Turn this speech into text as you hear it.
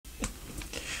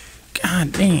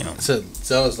God damn. So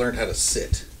Zella's learned how to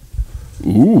sit.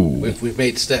 Ooh. We've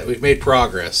made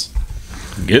progress.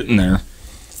 Getting there.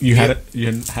 You had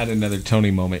another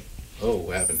Tony moment. Oh,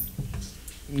 what happened?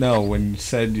 No, when you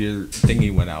said your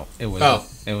thingy went out, it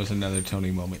was another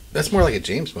Tony moment. That's more like a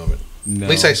James moment. No. At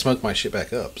least I smoked my shit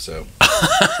back up, so.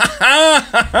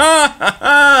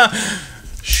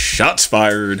 Shots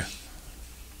fired.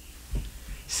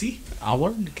 See, I'll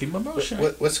learn to keep my mouth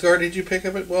shut. What cigar did you pick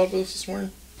up at Wild Bill's this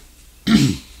morning?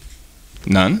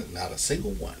 None? Not a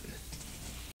single one.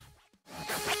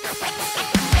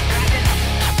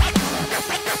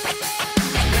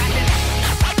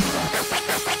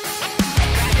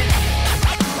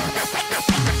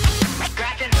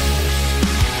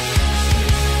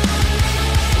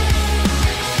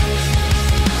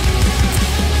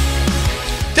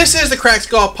 This is the Crack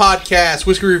Skull Podcast,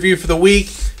 whiskey review for the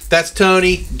week. That's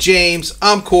Tony, James,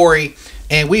 I'm Corey,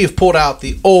 and we have pulled out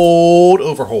the old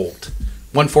Overholt,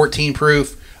 114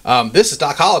 proof. This is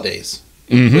Doc Holliday's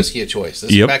whiskey of choice.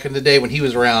 This is back in the day when he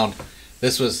was around.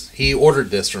 He ordered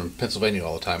this from Pennsylvania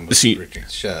all the time. This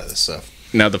stuff.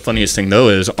 Now, the funniest thing, though,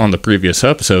 is on the previous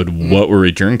episode, what were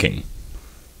we drinking?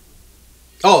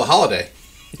 Oh, the Holiday.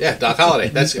 Yeah, Doc Holliday.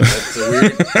 That's a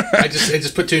weird. I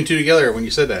just put two and two together when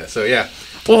you said that. So, yeah.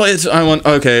 Well,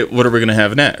 okay, what are we going to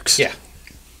have next? Yeah.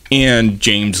 And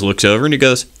James looks over and he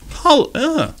goes, Old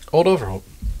Overholt.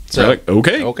 So, like,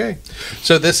 okay. Okay.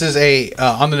 So this is a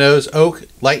on the nose oak,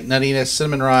 light nuttiness,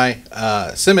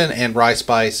 cinnamon and rye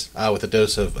spice with a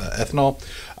dose of ethanol.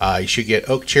 You should get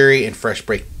oak cherry and fresh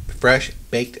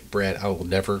baked bread. I will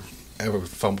never ever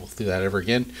fumble through that ever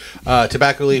again.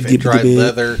 Tobacco leaf and dried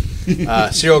leather,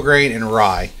 cereal grain and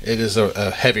rye. It is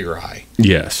a heavy rye.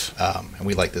 Yes. And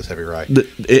we like this heavy rye.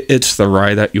 It's the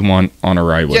rye that you want on a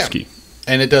rye whiskey. Yeah.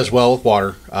 And it does well with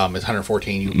water. It's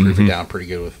 114. You can proof it down pretty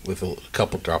good with a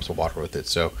couple drops of water with it.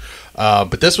 So,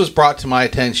 but this was brought to my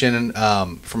attention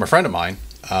from a friend of mine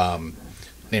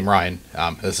named Ryan.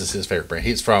 This is his favorite brand.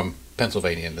 He's from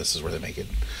Pennsylvania, and this is where they make it.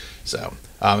 So,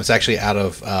 it's actually out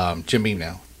of Jim Beam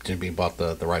now. Jim Beam bought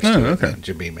the rights to it, and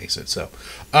Jim Beam makes it. So,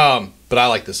 but I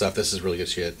like this stuff. This is really good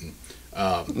shit. And,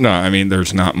 no, I mean,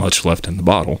 there's not much left in the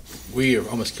bottle. We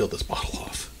almost killed this bottle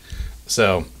off.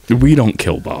 So we don't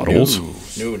kill bottles.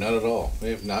 No, not at all. We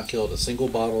have not killed a single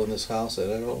bottle in this house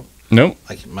at all. Nope.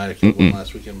 I might have killed one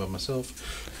last weekend by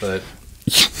myself, but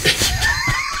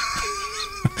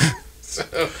so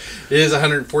it is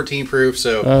 114 proof.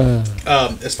 So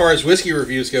as far as whiskey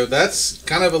reviews go, that's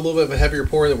kind of a little bit of a heavier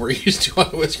pour than we're used to on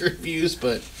whiskey reviews.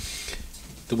 But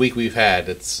the week we've had,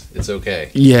 it's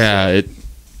okay. Yeah,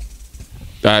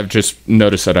 I've just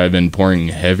noticed that I've been pouring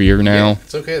heavier now. Yeah,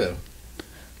 it's okay though.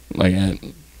 Like,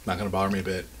 not gonna bother me a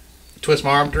bit. Twist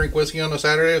my arm, drink whiskey on a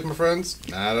Saturday with my friends?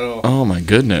 Not at all. Oh my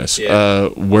goodness. Yeah.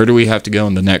 Where do we have to go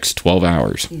in the next 12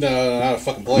 hours? No, not a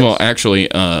fucking place. Well, actually,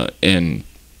 in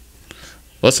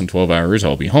less than 12 hours,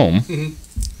 I'll be home. Mm-hmm.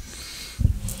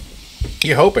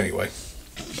 You hope, anyway.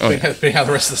 Depending how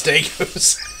the rest of the day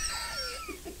goes.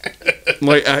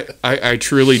 Like, I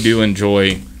truly do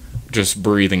enjoy just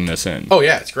breathing this in. Oh,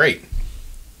 yeah, it's great.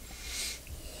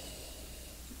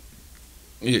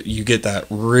 You get that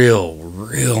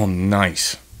real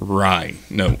nice rye.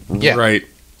 No, yeah.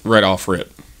 right off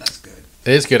rip. That's good.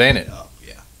 It is good, ain't it? Oh,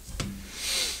 yeah.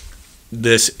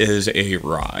 This is a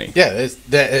rye. Yeah,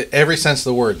 every sense of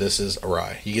the word, this is a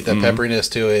rye. You get that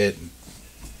pepperiness to it.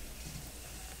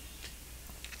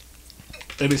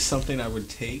 It is something I would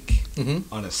take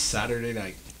on a Saturday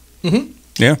night. Mm-hmm.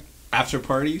 Yeah. After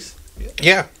parties.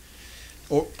 Yeah.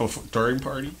 Or during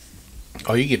parties.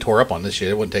 Oh, you get tore up on this shit.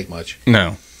 It wouldn't take much.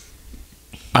 No.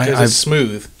 Because it's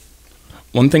smooth.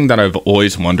 One thing that I've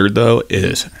always wondered, though,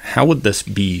 is how would this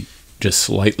be just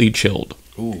slightly chilled?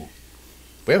 Ooh.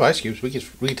 We have ice cubes. We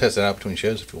can test that out between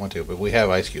shows if you want to, but we have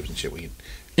ice cubes and shit.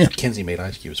 Kenzie made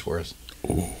ice cubes for us.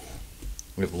 Ooh.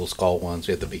 We have the little skull ones.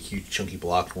 We have the big, huge, chunky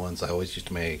blocked ones I always used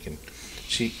to make. And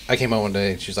I came home one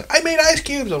day and she's like, I made ice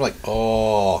cubes. I'm like,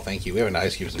 oh, thank you. We haven't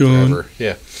ice cubes in forever.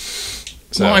 Yeah.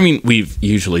 So, well, I mean, we've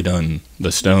usually done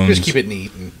the stones. Just keep it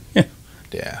neat. And,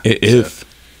 yeah.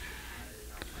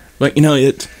 But,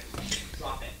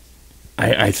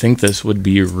 I think this would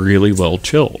be really well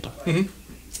chilled. Mm-hmm.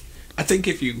 I think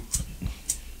if you...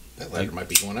 That lighter might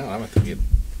be going out. I'm going to have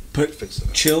to fix it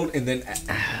up. Chilled and then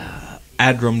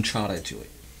add rum chata to it.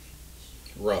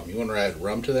 Rum. You want to add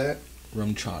rum to that?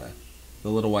 Rum chata. The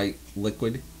little white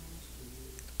liquid.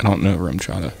 I don't know rum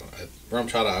chata. Rum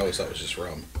chata I always thought was just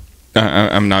rum.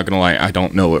 I'm not going to lie. I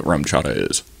don't know what rum chata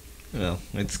is. Well,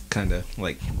 it's kind of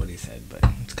like what he said, but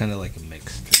it's kind of like a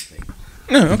mixed thing.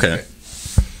 Oh, okay.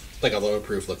 Like a low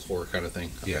proof, look for kind of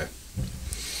thing. Okay.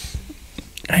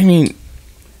 I mean,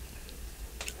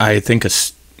 I think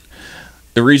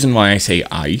the reason why I say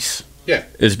ice Yeah.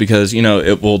 is because,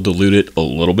 it will dilute it a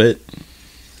little bit.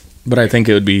 But I think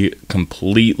it would be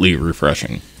completely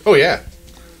refreshing. Oh, yeah.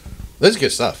 This is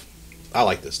good stuff. I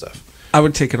like this stuff. I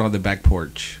would take it on the back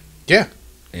porch Yeah.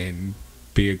 and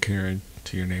be a Karen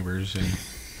to your neighbors and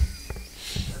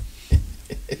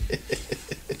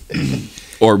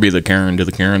Or be the Karen to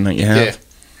the Karen that you have.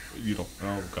 Yeah. you don't.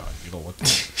 Oh God, you don't want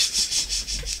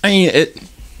that. I mean,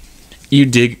 you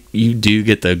do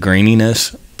get the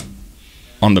graininess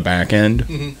on the back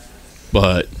end,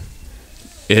 but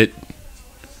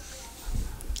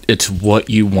it's what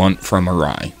you want from a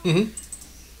rye.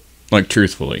 Like,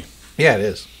 truthfully. Yeah, it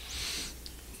is.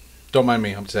 Don't mind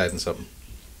me. I'm just adding something.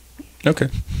 Okay.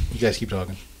 You guys keep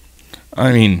talking.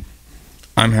 I mean,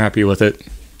 I'm happy with it.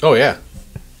 Oh, yeah.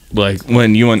 Like,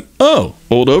 when you went, oh,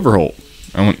 Old Overholt.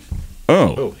 I went,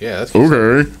 oh. Oh, yeah. That's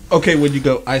good. Okay. Okay, would you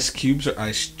go ice cubes or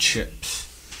ice chips?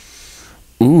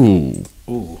 Ooh.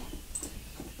 Ooh.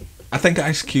 I think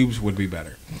ice cubes would be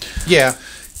better. Yeah.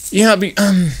 Yeah,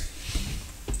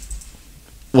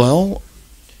 well,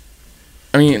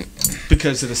 I mean,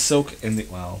 Because of the silk and the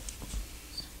all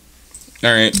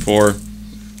right, for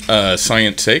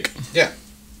science sake, Yeah.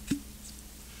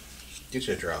 Get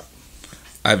you a drop.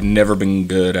 I've never been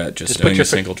good at just doing put a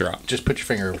single drop. Just put your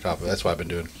finger over top of it. That's what I've been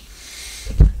doing.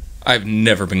 I've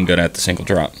never been good at the single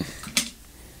drop.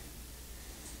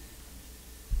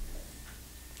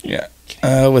 Yeah.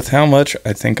 With how much,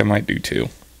 I think I might do 2.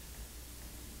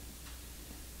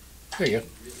 There you go.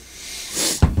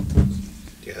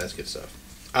 Yeah, that's good stuff.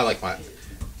 I like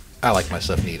my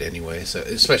stuff neat anyway, so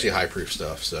especially high proof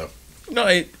stuff. So No,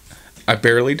 I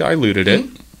barely diluted it,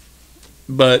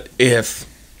 but if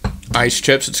ice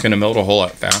chips, it's going to melt a whole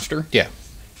lot faster. yeah,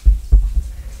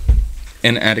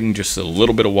 And adding just a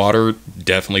little bit of water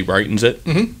definitely brightens it.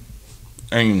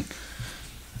 And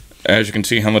as you can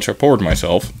see how much I poured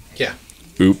myself. yeah.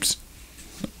 Oops.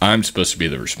 I'm supposed to be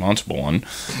the responsible one.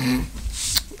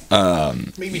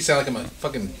 Make me sound like I'm a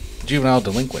fucking juvenile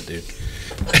delinquent, dude.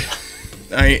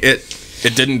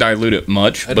 It didn't dilute it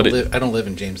much, I but don't live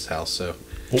in James' house, so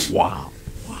wow.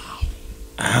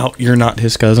 Ow, you're not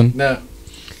his cousin? no.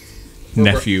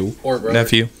 Nephew. Or brother.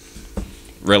 Nephew?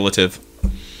 Relative?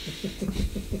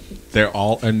 They're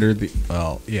all under the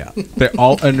They're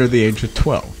all under the age of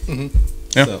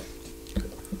 12. Yeah. So,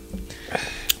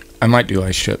 I might do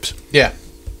ice chips. Yeah,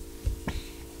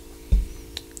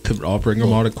 could all bring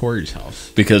them all to Corey's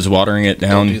house. Because watering it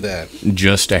down don't do that.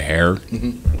 just a hair,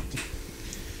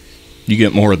 you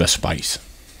get more of the spice.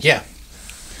 Yeah,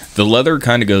 The leather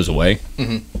kind of goes away,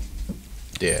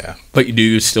 yeah, but you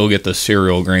do still get the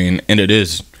cereal grain, and it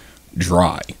is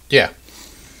dry. yeah.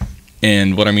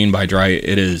 And what I mean by dry,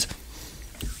 it is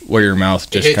where your mouth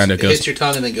just kind of It goes. hits your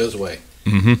tongue and then goes away.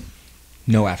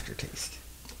 No aftertaste.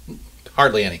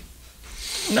 Hardly any.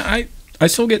 No, I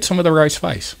still get some of the rice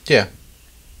spice. Yeah.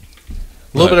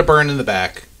 A little bit of burn in the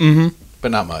back, but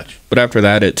not much. But after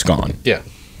that, it's gone. Yeah.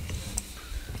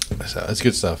 So that's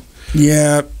good stuff.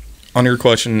 Yeah. On your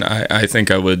question, I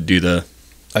think I would do the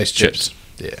Ice chips.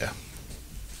 Yeah.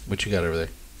 What you got over there?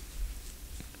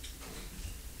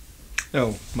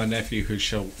 No, my nephew who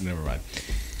showed. Never mind.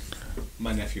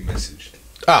 My nephew messaged.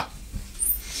 Ah.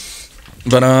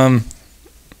 But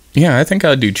yeah, I think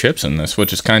I'd do chips in this,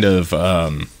 which is kind of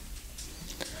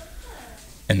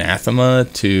anathema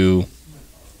to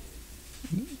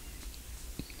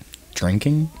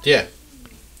drinking, Yeah.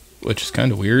 which is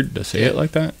kind of weird to say it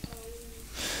like that.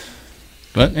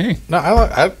 But hey, No,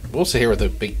 I will sit here with a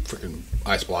big freaking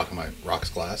ice block in my rocks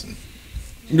glass and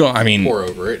I mean, pour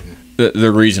over it. And,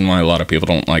 the reason why a lot of people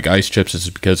don't like ice chips is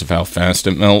because of how fast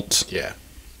it melts, yeah.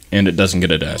 and it doesn't get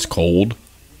it as cold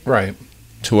Right.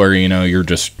 to where you're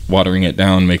just watering it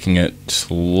down, making it I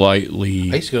slightly.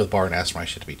 used to go to the bar and ask for my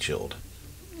shit to be chilled,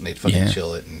 and they'd fucking Yeah.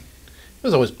 chill it, and it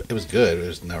was good. It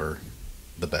was never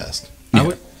the best.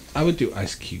 Yeah. I would do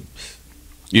ice cubes.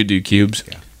 You do cubes.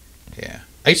 Yeah.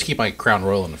 I used to keep my Crown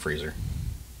Royal in the freezer.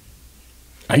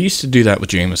 I used to do that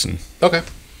with Jameson, Okay.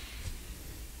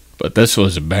 but this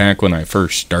was back when I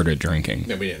first started drinking.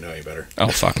 No, we didn't know any better. Oh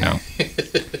fuck no.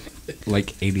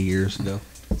 Like 80 years ago.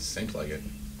 Seems like it.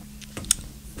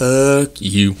 Fuck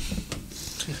you.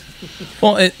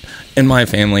 Well, in my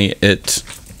family, it's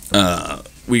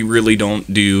we really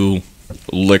don't do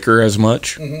liquor as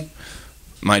much.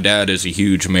 My dad is a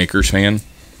huge Makers fan.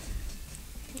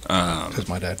 That's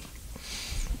my dad.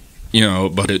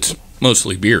 But it's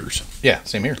mostly beers. Yeah,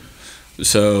 same here.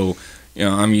 So,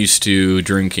 I'm used to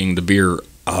drinking the beer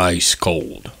ice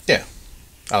cold. Yeah.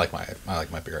 I like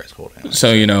my beer ice cold. Anyway.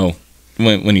 So,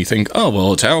 when you think, oh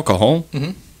well, it's alcohol,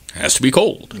 it has to be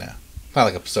cold. No. Not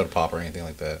like a soda pop or anything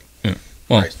like that. Yeah.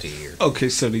 Well, iced tea or... Okay,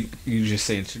 so you just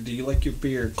answered. Do you like your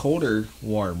beer cold or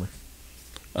warm?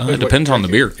 It depends on the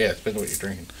beer. Yeah, it depends on what you're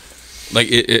drinking. Like,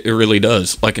 it really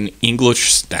does. Like an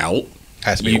English stout,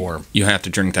 Has to be warm. You have to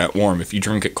drink that warm. If you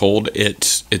drink it cold,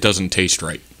 it doesn't taste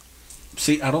right.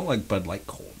 See, I don't like Bud Light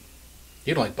cold.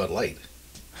 You don't like Bud Light.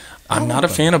 I'm not a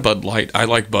fan of Bud Light. I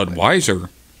like Budweiser,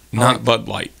 not Bud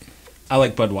Light. I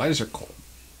like Budweiser cold.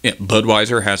 Yeah,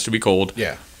 Budweiser has to be cold.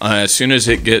 Yeah. As soon as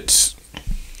it gets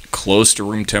close to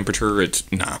room temperature, it's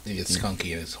nah. It gets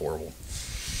skunky and it's horrible.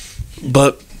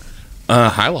 But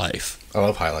High Life. I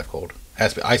love High Life cold.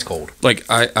 Has to be ice cold. Like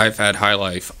I've had High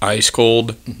Life ice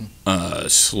cold,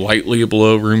 slightly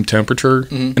below room temperature,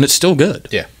 and it's still good.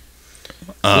 Yeah.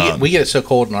 We get it so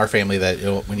cold in our family that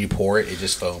when you pour it, it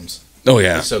just foams. Oh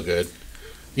yeah, It's so good.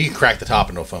 You can crack the top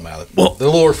and it'll foam out of it. Well, the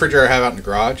little refrigerator I have out in the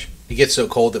garage, it gets so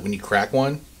cold that when you crack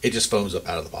one, it just foams up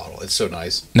out of the bottle. It's so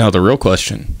nice. now the real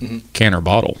question: can or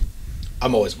bottle?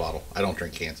 I'm always bottle. I don't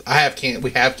drink cans. I have can. We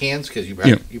have cans because you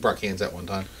brought cans at one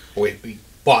time. We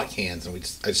bought cans and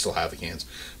I still have the cans.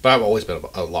 But I've always been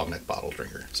a long neck bottle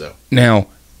drinker. So Now,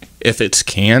 if it's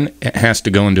can, it has to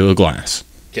go into a glass.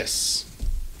 yes,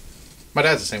 my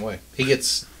dad's the same way. He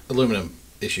gets aluminum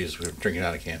issues with drinking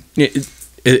out of can.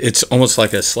 It's almost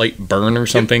like a slight burn or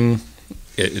something.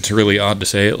 It's really odd to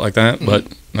say it like that, but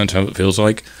that's how it feels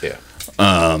like. Yeah.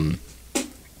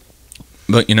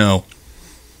 But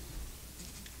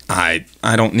I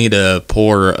don't need to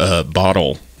pour a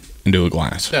bottle into a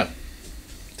glass. Yeah.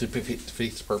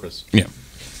 Defeats the purpose. Yeah.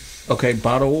 Okay,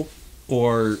 bottle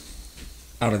or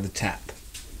out of the tap?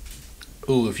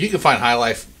 Ooh, if you can find High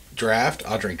Life draft,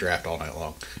 I'll drink draft all night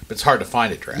long. But it's hard to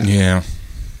find it draft. Yeah.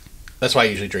 That's why I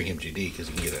usually drink MGD because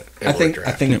you can get it. I think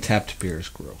draft. a tapped beer is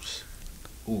gross.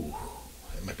 Ooh,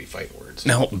 that might be fighting words.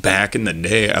 Now, back in the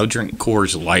day, I would drink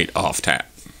Coors Light off tap.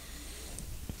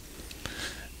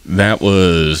 That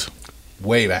was...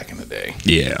 way back in the day.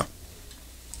 Yeah.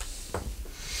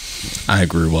 I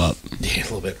grew up. Yeah, a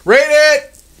little bit. Rate it!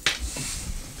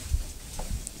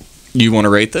 You want to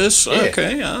rate this? Yeah.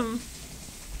 Okay. On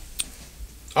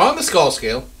the skull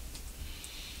scale.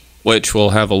 Which will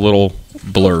have a little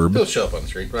blurb. It'll show up on the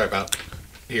screen right about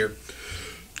here.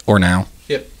 Or now.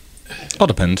 Yep. All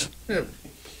depends. Yeah,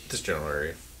 this general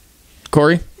area.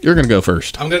 Corey, you're going to go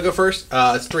first. I'm going to go first.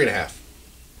 It's 3.5.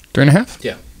 3.5?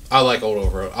 Yeah. I like Old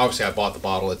Overholt. Obviously, I bought the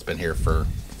bottle. It's been here for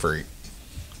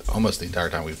almost the entire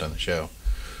time we've done the show.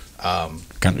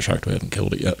 Kind of shocked we haven't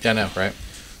killed it yet. Yeah, I know, right?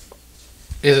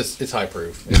 It's high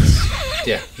proof. It's,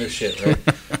 yeah, no shit, right?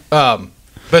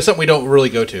 But it's something we don't really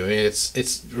go to. I mean,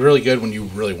 it's really good when you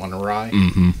really want a rye.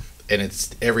 Mm-hmm. And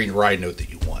it's every rye note that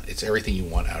you want. It's everything you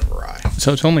want out of a rye.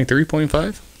 So it's only 3.5?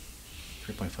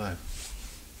 3.5.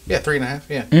 Yeah, 3.5,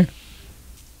 yeah.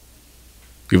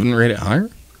 You wouldn't rate it higher?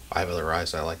 I have other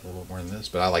ryes that I like a little more than this,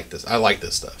 but I like this. I like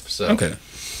this stuff. So Okay.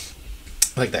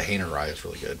 I like that Hainer rye. It's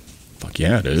really good. Fuck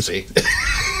yeah, it is. See?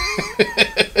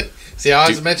 See, I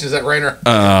always mentions that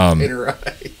Hainer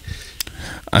rye.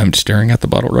 I'm staring at the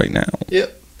bottle right now.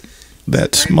 Yep.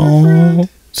 That small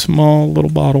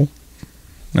little bottle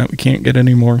that we can't get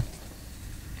anymore.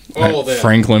 Oh, that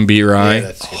Franklin B. Rye. Yeah,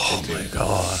 that's good my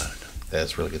god.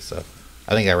 That's really good stuff.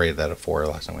 I think I rated that a 4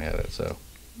 last time we had it, so.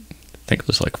 I think it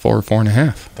was like 4.5.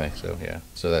 I think so, yeah.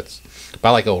 So that's, but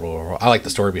I like Old Overholt. I like the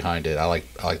story behind it. I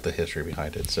like the history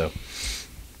behind it. So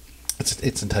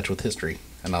it's in touch with history,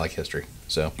 and I like history.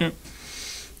 So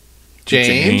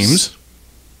James,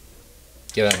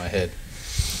 get out of my head.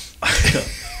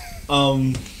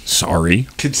 Sorry.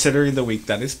 Considering the week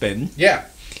that it's been, Yeah.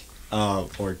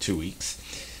 or 2 weeks,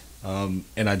 and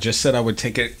I just said I would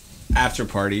take it after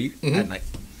party at night.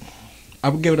 I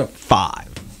would give it a 5.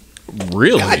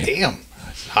 Really? God damn.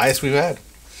 That's the highest we've had.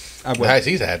 I The would. highest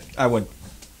he's had. I would.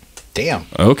 Damn.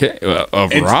 Okay.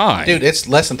 Of rye. Dude, it's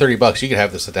less than $30. You can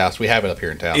have this at the house. We have it up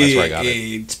here in town. That's where I got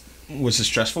it. It was a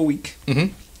stressful week.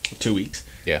 2 weeks.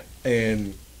 Yeah.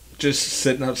 And just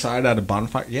sitting outside at a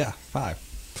bonfire. Yeah, 5.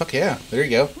 Fuck yeah. There you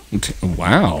go.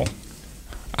 Wow.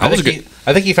 I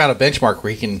think he found a benchmark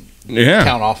where he can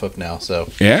count off of now. So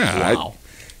Yeah. Wow.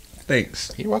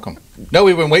 Thanks. you're welcome. No,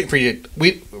 we've been waiting for you.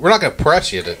 We're not going to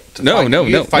press you to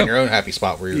find your own happy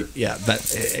spot where you're. Yeah,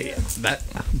 that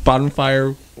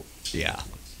bonfire. Yeah.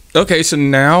 Okay, so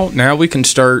now we can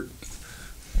start.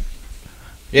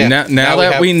 Yeah. Now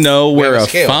that we know where a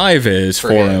scale 5 is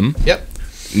for him. Yep.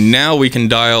 Now we can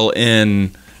dial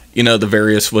in, the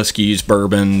various whiskeys,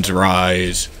 bourbons,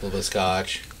 ryes. A little bit of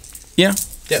scotch. Yeah.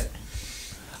 Yep.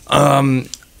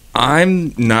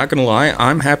 I'm not gonna lie.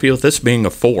 I'm happy with this being a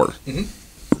 4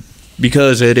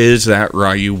 because it is that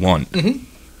rye you want.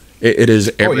 It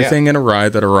is everything in a rye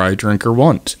that a rye drinker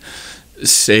wants,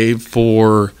 save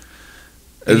for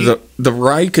the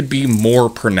rye could be more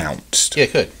pronounced. Yeah,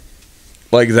 it could.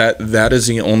 Like that. That is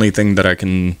the only thing that I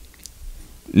can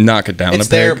knock it down. It's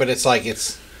there, but it's like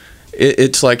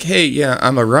it's like, hey, yeah,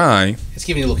 I'm a rye. It's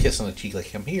giving you a little kiss on the cheek,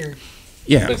 like I'm here.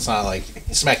 Yeah, but it's not like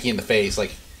smacking you in the face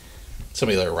like some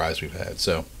of the other ryes we've had.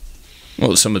 So,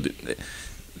 well,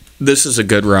 this is a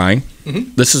good rye.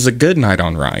 Mm-hmm. This is a good night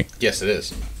on rye. Yes, it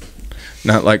is.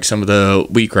 Not like some of the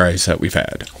weak ryes that we've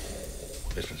had.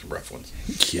 There's been some rough ones.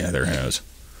 Yeah, there has.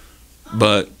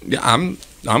 But yeah,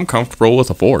 I'm comfortable with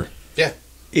a 4. Yeah,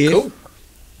 cool.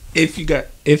 If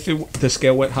the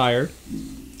scale went higher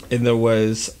and there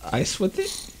was ice with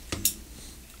it,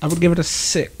 I would give it a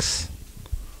 6.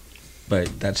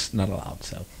 But that's not allowed.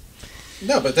 So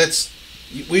no, but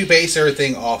we base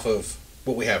everything off of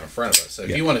what we have in front of us. So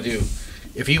if you want to do,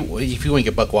 if you want to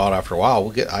get buck wild after a while,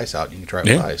 we'll get ice out. You can try it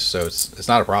with ice. So it's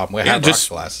not a problem. We have rock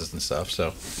glasses and stuff.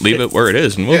 So leave it where it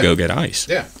is, and we'll go get ice.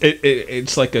 Yeah,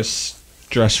 it's like a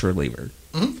stress reliever.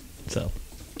 Mm-hmm. So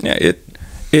yeah,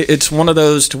 it's one of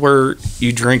those to where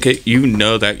you drink it, you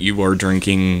know that you are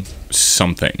drinking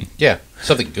something. Yeah,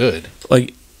 something good.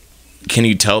 Like, can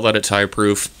you tell that it's high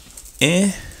proof?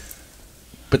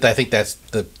 But I think that's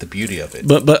the beauty of it.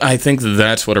 But I think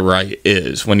that's what a rye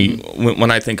is. When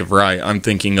I think of rye, I'm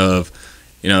thinking of,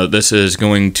 this is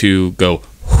going to go.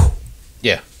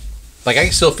 Yeah, like I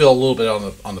can still feel a little bit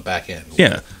on the back end.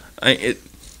 Yeah,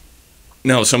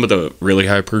 some of the really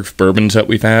high proof bourbons that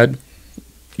we've had,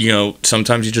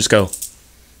 sometimes you just go,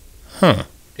 huh.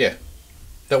 Yeah,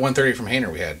 that 130 from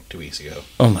Hainer we had 2 weeks ago.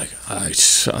 Oh my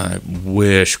gosh, I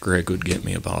wish Greg would get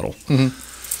me a bottle. Mm-hmm.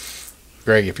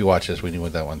 Greg, if you watch this, we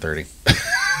need that 130.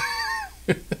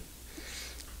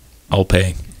 I'll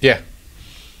pay. Yeah.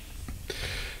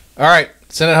 All right,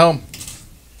 send it home.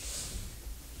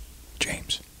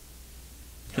 James.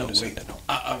 No, wait.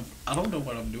 I don't know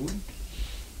what I'm doing.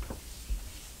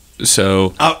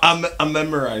 So I'm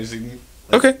memorizing.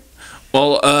 Okay.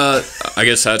 Well, I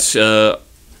guess that's the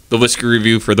whiskey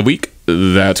review for the week.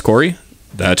 That's Corey.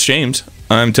 That's James.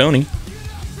 I'm Tony.